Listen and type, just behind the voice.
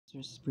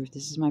This is proof.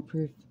 This is my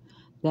proof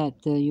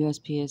that the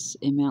USPS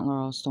in Mount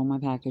Laurel stole my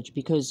package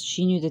because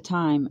she knew the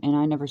time and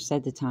I never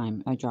said the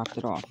time. I dropped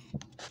it off.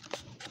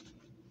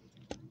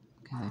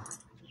 Okay.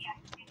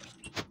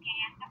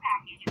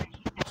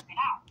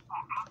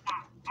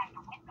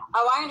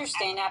 Oh, I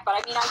understand that, but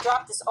I mean, I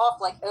dropped this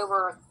off like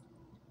over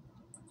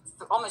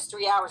almost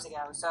 3 hours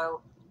ago.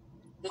 So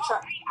the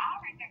truck. 3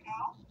 hours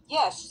ago?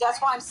 Yes,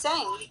 that's why I'm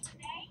saying.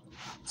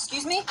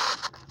 Excuse me?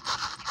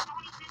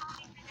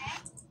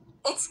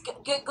 It's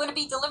going to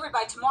be delivered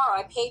by tomorrow.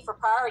 I paid for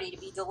priority to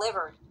be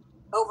delivered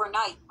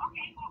overnight.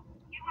 Okay, well,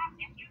 if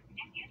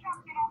you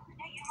dropped it off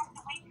today, you have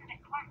to wait for the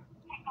clerk to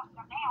pick up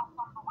the mail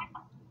from the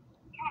window.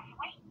 You have to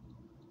wait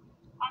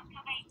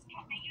until they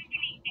throw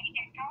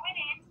it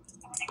in,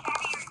 and when the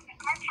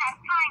clerk has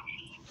time,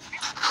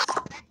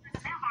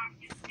 the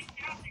mailbox just picks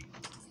it up and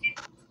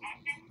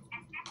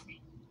sends it.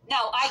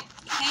 No, I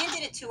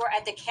handed it to her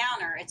at the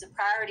counter. It's a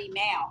priority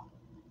mail.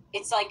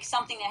 It's like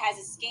something that has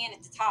a scan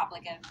at the top,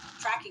 like a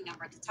tracking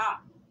number at the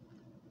top.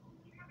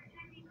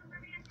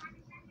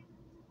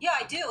 Yeah,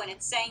 I do, and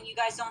it's saying you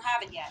guys don't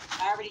have it yet.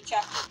 I already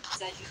checked it. It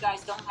says you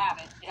guys don't have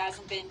it. It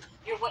hasn't been.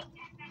 You're what?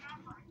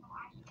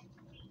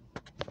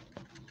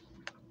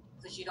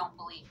 Because you don't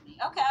believe me.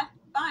 Okay,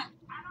 fine.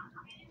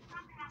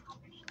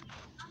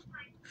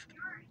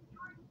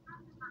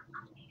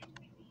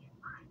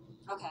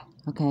 Okay.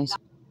 Okay.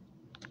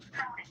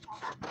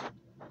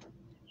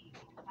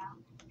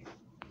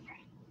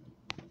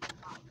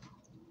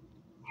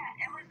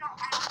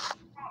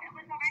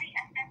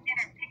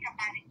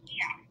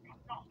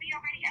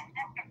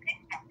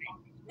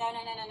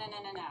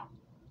 No.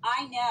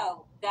 I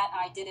know that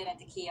I did it at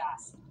the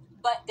kiosk,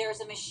 but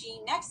there's a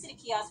machine next to the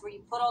kiosk where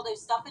you put all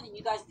those stuff in and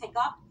you guys pick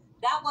up.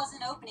 That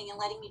wasn't opening and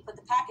letting me put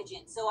the package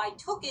in, so I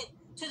took it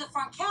to the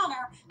front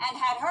counter and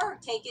had her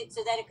take it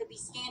so that it could be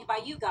scanned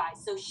by you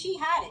guys. So she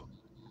had it.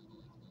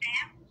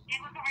 Ma'am,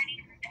 it was already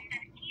the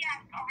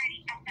kiosk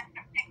already assessed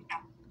the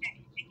pickup.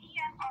 The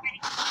kiosk already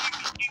scanned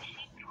it and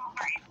she threw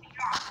over in the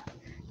yard.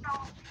 So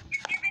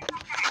you're giving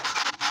some time.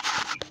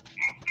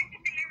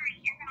 Expected delivery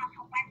isn't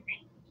until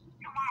Wednesday,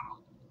 tomorrow.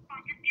 So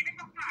just give it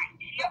some time.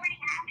 She already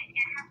has it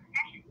in her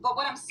possession. But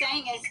what I'm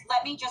saying is,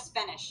 let me just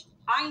finish.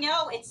 I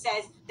know it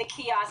says the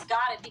kiosk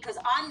got it because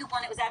I'm the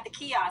one that was at the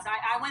kiosk.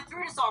 I went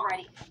through this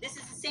already. This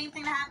is the same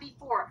thing that happened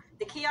before.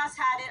 The kiosk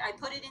had it. I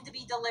put it in to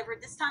be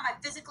delivered. This time I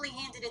physically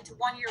handed it to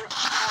one of your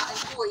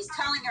employees,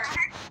 telling her.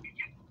 Did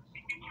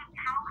you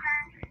tell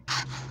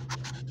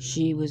her?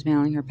 She was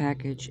mailing her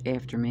package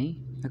after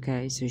me.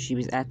 Okay, so she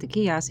was at the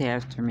kiosk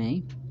after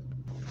me.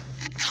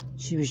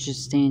 She was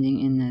just standing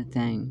in the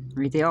thing.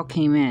 Right, they all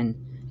came in,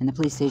 and the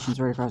police station's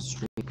right across the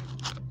street.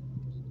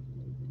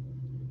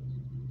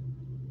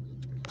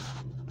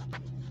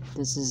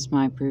 This is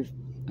my proof.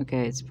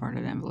 Okay, it's part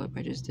of the envelope.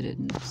 I just did it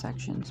in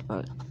sections,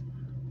 but...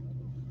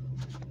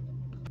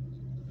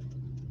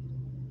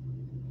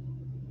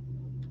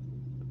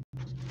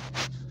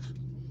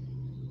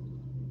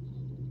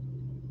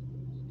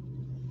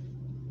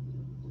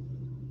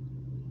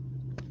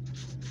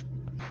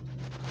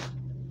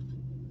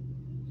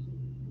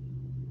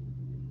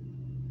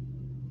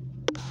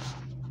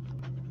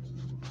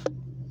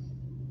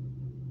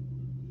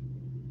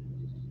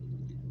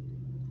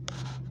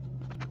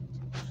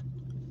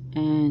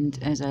 And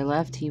as I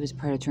left, he was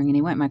predating, and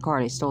he went in my car.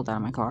 They stole it out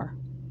of my car.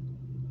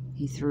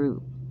 He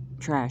threw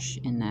trash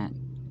in that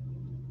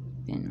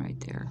bin right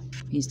there.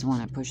 He's the one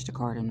that pushed the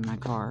cart into my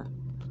car.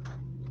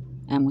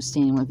 And was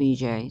standing with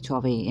VJ,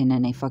 12-8, and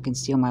then they fucking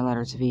steal my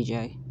letter to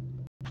VJ.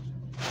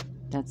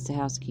 That's the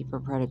housekeeper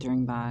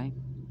predating by.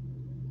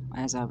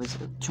 As I was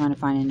trying to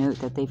find a note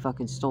that they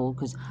fucking stole,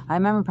 because I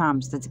remember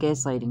problems, that's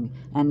gaslighting.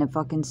 And the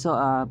fucking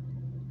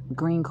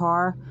green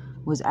car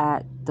was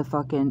at the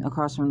fucking,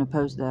 across from the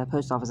post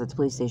office at the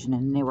police station,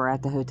 and they were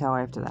at the hotel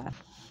after that.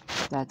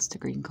 That's the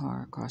green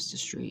car across the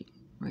street,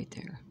 right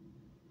there.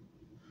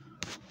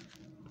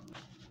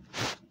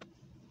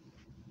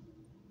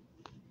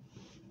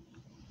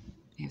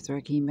 After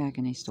I came back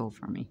and they stole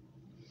from me.